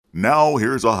Now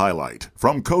here's a highlight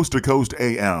from Coast to Coast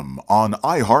AM on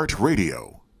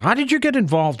iHeartRadio. How did you get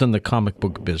involved in the comic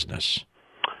book business?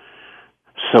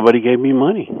 Somebody gave me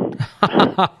money.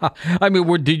 I mean,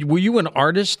 were you an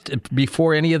artist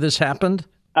before any of this happened?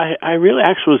 I really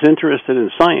actually was interested in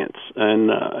science,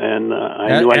 and I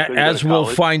knew I couldn't as go to we'll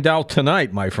college. find out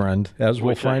tonight, my friend. As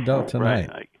we'll find out tonight.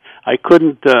 Right. I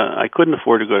couldn't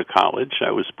afford to go to college.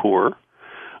 I was poor.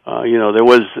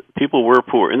 People were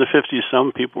poor in the 50s.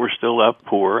 Some people were still up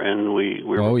poor, and we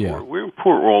were poor. We were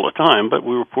poor all the time, but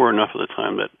we were poor enough at the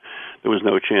time that there was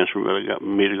no chance for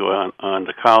me to go on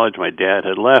to college. My dad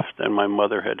had left, and my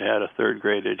mother had a third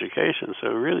grade education. So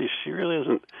she really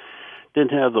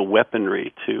didn't have the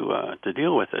weaponry to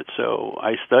deal with it. So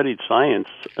I studied science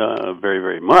very,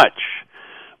 very much.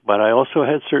 But I also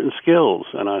had certain skills,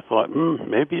 and I thought,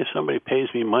 maybe if somebody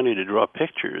pays me money to draw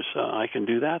pictures, I can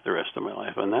do that the rest of my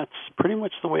life. And that's pretty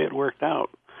much the way it worked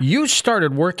out. You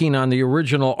started working on the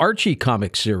original Archie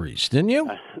comic series, didn't you?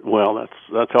 Well, that's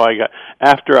how I got.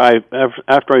 After I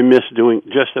missed doing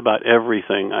just about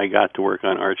everything, I got to work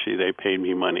on Archie. They paid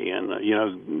me money,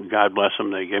 and God bless them,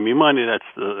 they gave me money. That's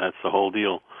the whole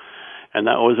deal, and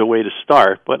that was a way to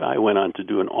start. But I went on to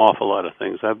do an awful lot of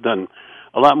things. I've done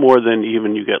a lot more than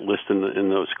even you get listed in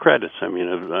those credits. I mean,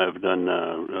 I've done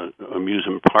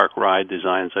amusement park ride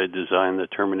designs. I designed the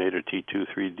Terminator T2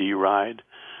 3D ride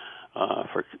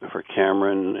for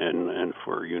Cameron and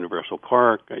for Universal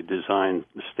Park. I designed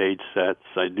stage sets.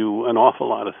 I do an awful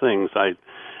lot of things. I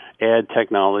add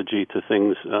technology to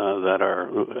things that are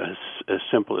as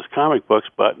simple as comic books,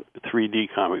 but 3D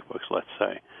comic books, let's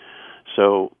say.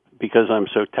 So because I'm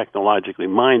so technologically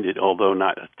minded, although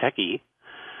not a techie,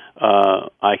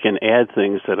 I can add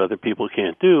things that other people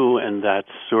can't do, and that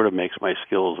sort of makes my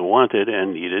skills wanted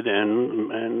and needed,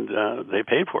 and they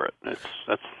paid for it. That's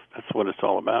what it's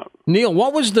all about. Neil,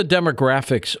 what was the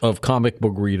demographics of comic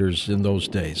book readers in those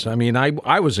days? I mean,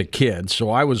 I was a kid, so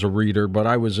I was a reader, but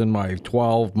I was in my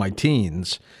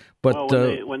teens. But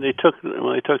when they took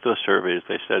those surveys,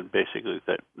 they said basically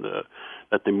that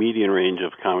the median range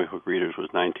of comic book readers was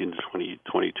 19 to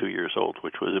 22 years old,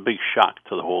 which was a big shock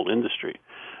to the whole industry.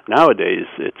 Nowadays,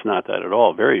 it's not that at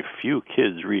all. Very few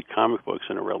kids read comic books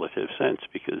in a relative sense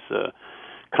because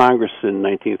Congress in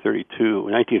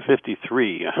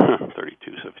 1953,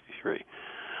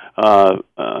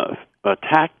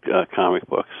 attacked comic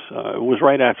books. It was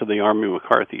right after the Army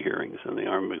McCarthy hearings, and the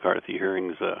Army McCarthy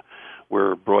hearings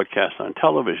were broadcast on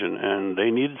television, and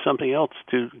they needed something else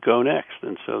to go next,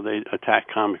 and so they attacked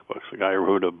comic books. A guy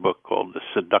wrote a book called The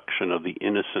Seduction of the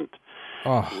Innocent,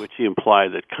 in which he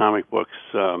implied that comic books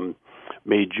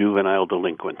made juvenile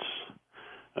delinquents,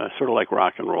 sort of like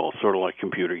rock and roll, sort of like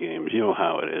computer games. You know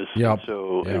how it is. Yep.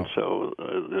 And so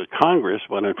the Congress,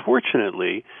 but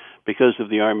unfortunately, because of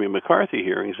the Army McCarthy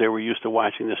hearings, they were used to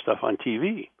watching this stuff on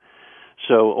TV.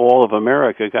 So all of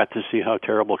America got to see how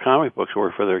terrible comic books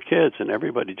were for their kids, and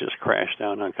everybody just crashed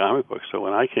down on comic books. So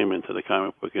when I came into the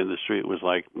comic book industry, it was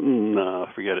like, no,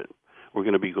 forget it. We're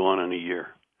going to be gone in a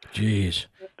year. Jeez.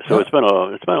 So it's been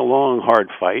a long,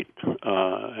 hard fight,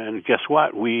 and guess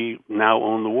what? We now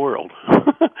own the world.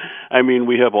 I mean,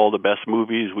 we have all the best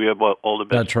movies, we have all the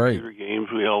best computer games,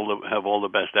 we have all the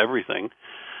best everything,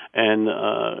 and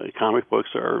comic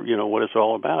books are what it's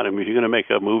all about. I mean, if you're going to make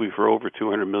a movie for over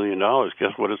 $200 million,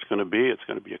 guess what it's going to be? It's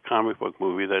going to be a comic book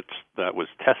movie that was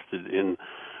tested in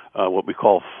what we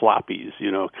call floppies,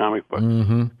 comic books.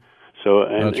 Mm-hmm. So,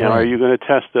 and are you going to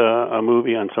test a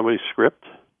movie on somebody's script?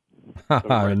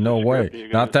 No way.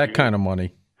 Not that kind of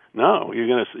money. No, you're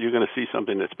gonna see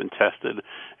something that's been tested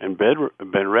and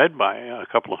been read by a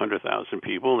couple of 100,000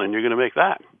 people, and you're going to make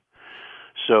that.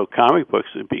 So comic books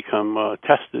have become a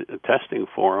testing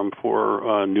forum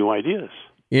for new ideas.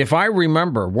 If I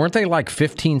remember, weren't they like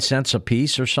 15 cents a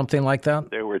piece or something like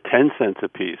that? They were 10 cents a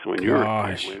piece when you were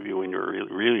maybe when you were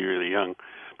really, really young.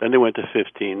 Then they went to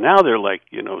 15. Now they're like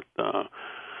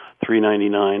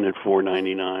 $3.99 and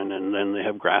 $4.99, and then they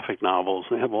have graphic novels.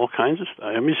 They have all kinds of stuff.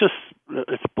 I mean,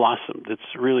 it's blossomed.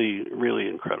 It's really, really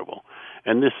incredible.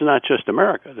 And this is not just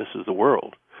America. This is the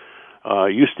world.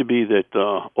 It used to be that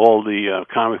all the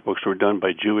comic books were done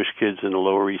by Jewish kids in the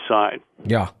Lower East Side.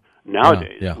 Yeah.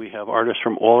 Nowadays, we have artists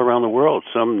from all around the world,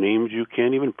 some names you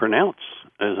can't even pronounce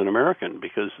as an American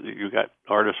because you got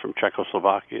artists from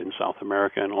Czechoslovakia and South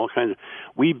America and all kinds of.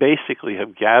 We basically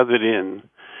have gathered in.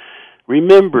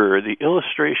 Remember, the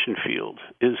illustration field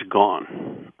is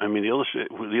gone. I mean,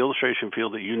 the illustration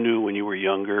field that you knew when you were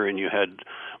younger and you had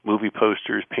movie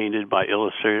posters painted by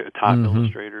top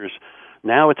illustrators.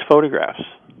 Now it's photographs.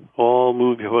 All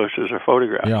movie posters are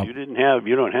photographs. Yeah.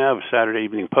 You don't have Saturday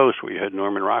Evening Post where you had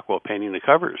Norman Rockwell painting the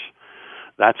covers.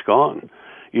 That's gone.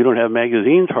 You don't have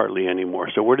magazines hardly anymore.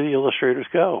 So where do the illustrators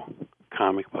go?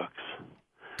 Comic books.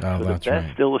 Oh, So that's the best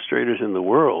right. illustrators in the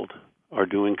world are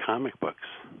doing comic books.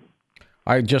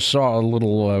 I just saw a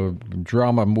little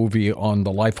drama movie on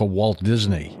the life of Walt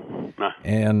Disney.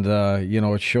 And,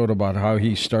 it showed about how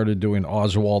he started doing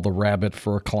Oswald the Rabbit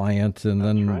for a client, and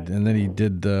then he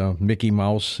did Mickey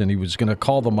Mouse, and he was going to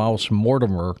call the mouse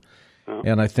Mortimer. Oh.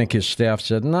 And I think his staff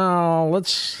said, no,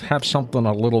 let's have something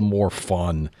a little more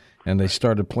fun. And they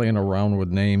started playing around with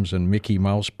names, and Mickey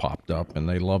Mouse popped up, and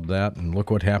they loved that. And look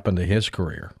what happened to his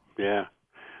career. Yeah.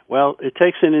 Well, it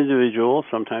takes an individual.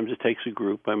 Sometimes it takes a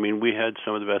group. I mean, we had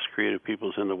some of the best creative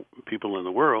people in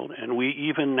the world, and we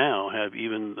even now have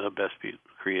even the best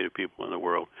creative people in the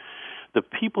world. The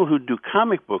people who do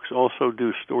comic books also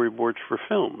do storyboards for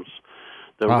films.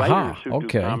 The writers who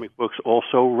do comic books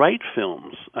also write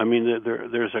films. I mean,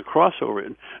 there's a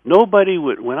crossover. Nobody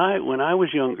would when I was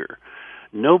younger,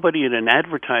 nobody at an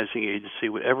advertising agency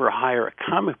would ever hire a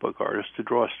comic book artist to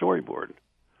draw a storyboard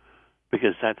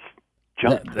because that's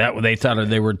junk. That they thought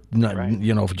they were,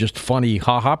 just funny,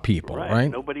 ha-ha people, right?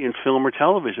 Nobody in film or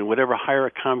television would ever hire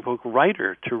a comic book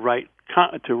writer to write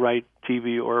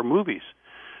TV or movies.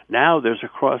 Now there's a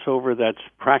crossover that's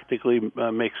practically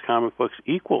makes comic books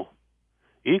equal.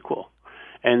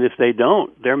 And if they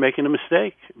don't, they're making a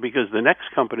mistake because the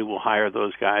next company will hire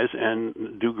those guys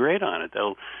and do great on it.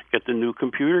 They'll get the new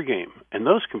computer game. And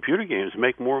those computer games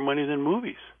make more money than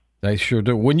movies. They sure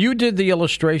do. When you did the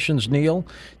illustrations, Neil,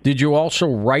 did you also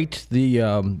write the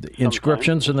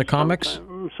inscriptions in the comics?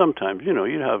 Sometimes.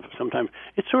 You'd have sometimes.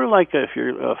 It's sort of like if you're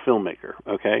a filmmaker,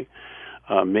 okay?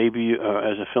 Maybe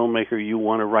as a filmmaker you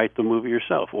want to write the movie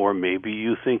yourself, or maybe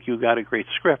you think you got a great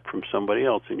script from somebody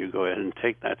else and you go ahead and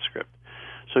take that script.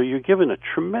 So you're given a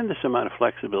tremendous amount of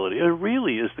flexibility. It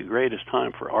really is the greatest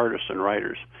time for artists and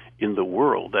writers in the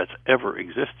world that's ever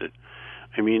existed.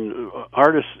 I mean,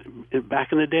 artists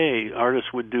back in the day,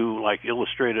 artists would do like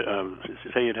illustrated.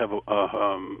 Say you'd have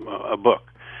a book,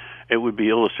 it would be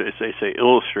illustrated. They say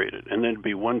illustrated, and then it'd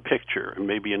be one picture and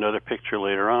maybe another picture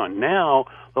later on. Now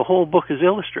the whole book is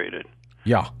illustrated.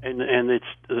 Yeah, and it's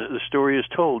the story is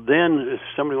told. Then if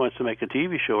somebody wants to make a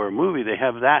TV show or a movie, they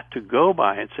have that to go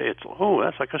by and say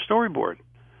that's like a storyboard.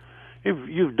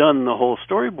 You've done the whole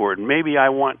storyboard. Maybe I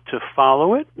want to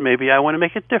follow it. Maybe I want to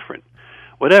make it different.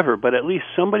 Whatever, but at least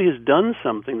somebody has done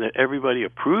something that everybody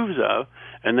approves of,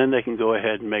 and then they can go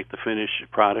ahead and make the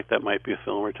finished product that might be a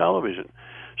film or television.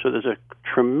 So there's a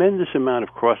tremendous amount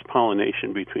of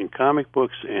cross-pollination between comic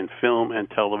books and film and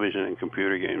television and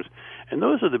computer games. And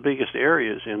those are the biggest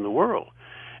areas in the world.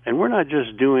 And we're not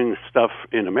just doing stuff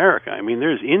in America. I mean,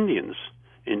 there's Indians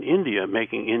in India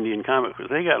making Indian comic books.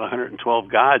 They got 112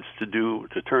 gods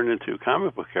to turn into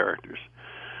comic book characters.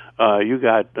 You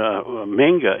got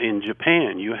manga in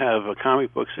Japan. You have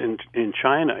comic books in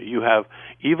China. You have,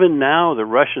 even now, the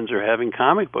Russians are having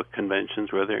comic book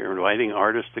conventions where they're inviting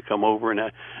artists to come over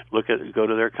and go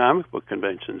to their comic book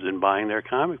conventions and buying their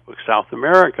comic books. South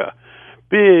America,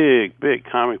 big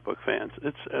comic book fans.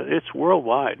 It's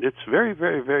worldwide. It's very,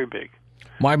 very, very big.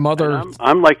 My mother,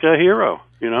 I'm like a hero.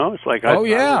 It's like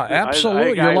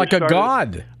absolutely. You're like a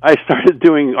god. I started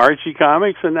doing Archie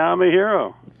comics, and now I'm a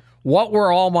hero. What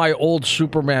were all my old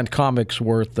Superman comics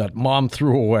worth that Mom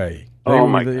threw away?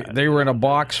 They were in a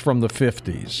box from the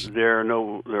 50s.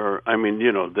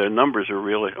 The numbers are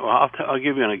really. I'll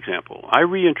give you an example. I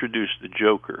reintroduced the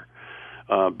Joker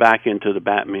back into the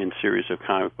Batman series of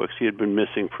comic books. He had been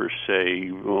missing for,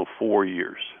 say, 4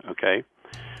 years, okay?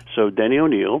 So Denny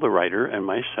O'Neil, the writer, and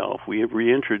myself, we have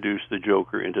reintroduced the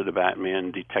Joker into the Batman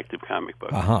detective comic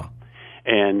book. Uh-huh.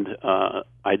 And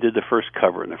I did the first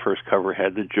cover, and the first cover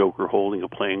had the Joker holding a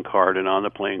playing card, and on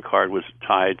the playing card was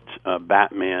tied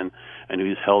Batman, and he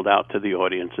was held out to the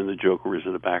audience, and the Joker was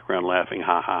in the background laughing,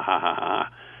 ha, ha, ha, ha, ha.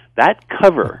 That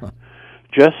cover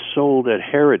just sold at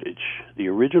Heritage. The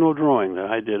original drawing that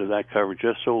I did of that cover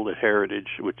just sold at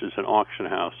Heritage, which is an auction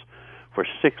house, for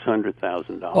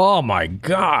 $600,000. Oh, my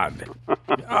God.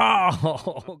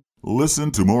 Oh. Listen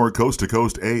to more Coast to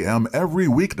Coast AM every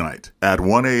weeknight at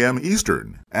 1 a.m.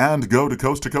 Eastern and go to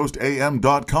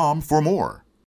coasttocoastam.com for more.